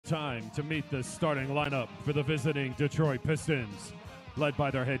time to meet the starting lineup for the visiting Detroit Pistons, led by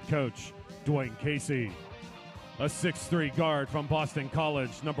their head coach, Dwayne Casey. A 6'3" guard from Boston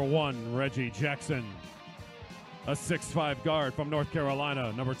College, number 1, Reggie Jackson. A 6'5" guard from North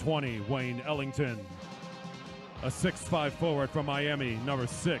Carolina, number 20, Wayne Ellington. A 6'5" forward from Miami, number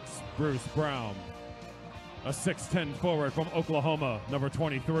 6, Bruce Brown. A 6'10" forward from Oklahoma, number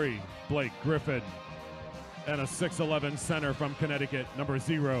 23, Blake Griffin. And a 6'11" center from Connecticut, number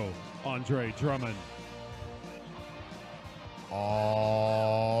 0, Andre Drummond.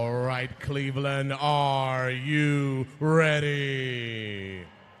 All right, Cleveland, are you ready?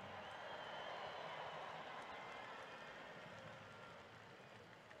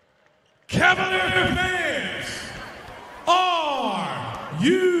 Cavalier fans, are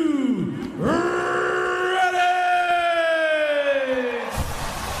you ready?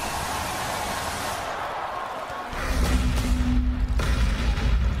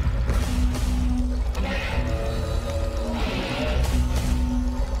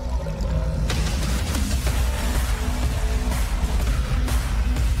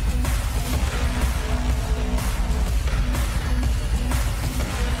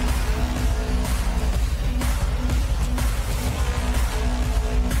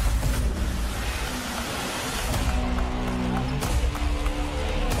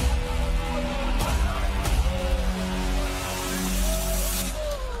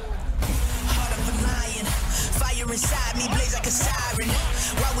 Inside me blaze like a siren.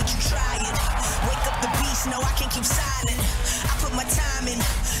 Why would you try it? Wake up the beast, no, I can't keep silent. I put my time in,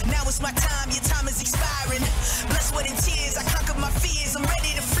 now it's my time, your time is expiring. Blood, sweat, and tears, I conquered my fears, I'm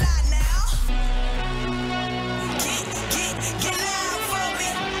ready to fly now. Get loud for me.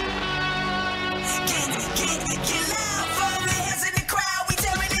 Get loud for me. Hands in the crowd, we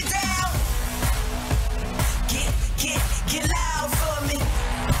tearing it down. Get loud for me.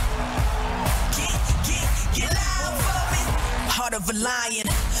 Get loud for me. Heart of a lion,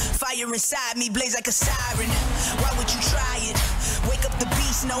 fire inside me blaze like a siren. Why would you try it? Wake up the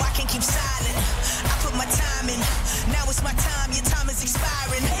beast, no, I can't keep silent. I put my time in, now it's my time, your time is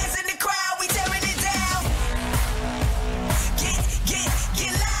expiring. Hands in the crowd, we tearing it down.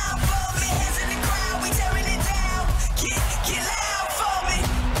 Get loud for me. Hands in the crowd, we tearing it down. Get loud for me.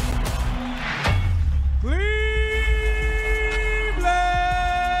 Cleveland!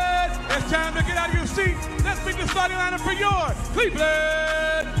 It's time to get out of your seat. Let's meet the starting lineup for your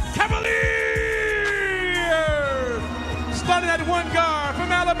Cleveland Cavaliers! Starting at 1 guard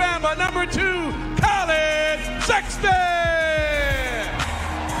from Alabama, number 2, Colin Sexton.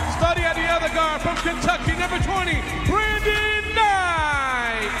 Starting at the other guard from Kentucky, number 20, Brandon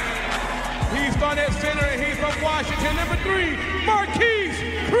Knight. He's starting at center and he's from Washington, number 3, Marquise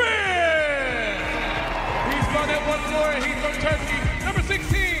Chris. He's starting at 1 floor and he's from Turkey, number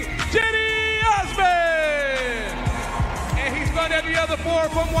 16, Jenny Osmond. And he's starting at the other 4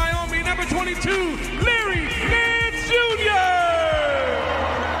 from Wyoming, number 22, Larry Nance Jr.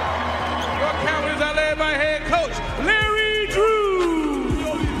 Your Cowboys are led by head coach Larry Drew.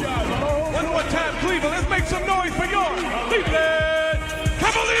 One more time, Cleveland. Let's make some noise for your Cleveland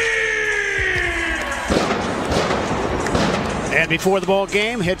Cavaliers. And before the ball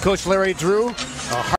game, head coach Larry Drew.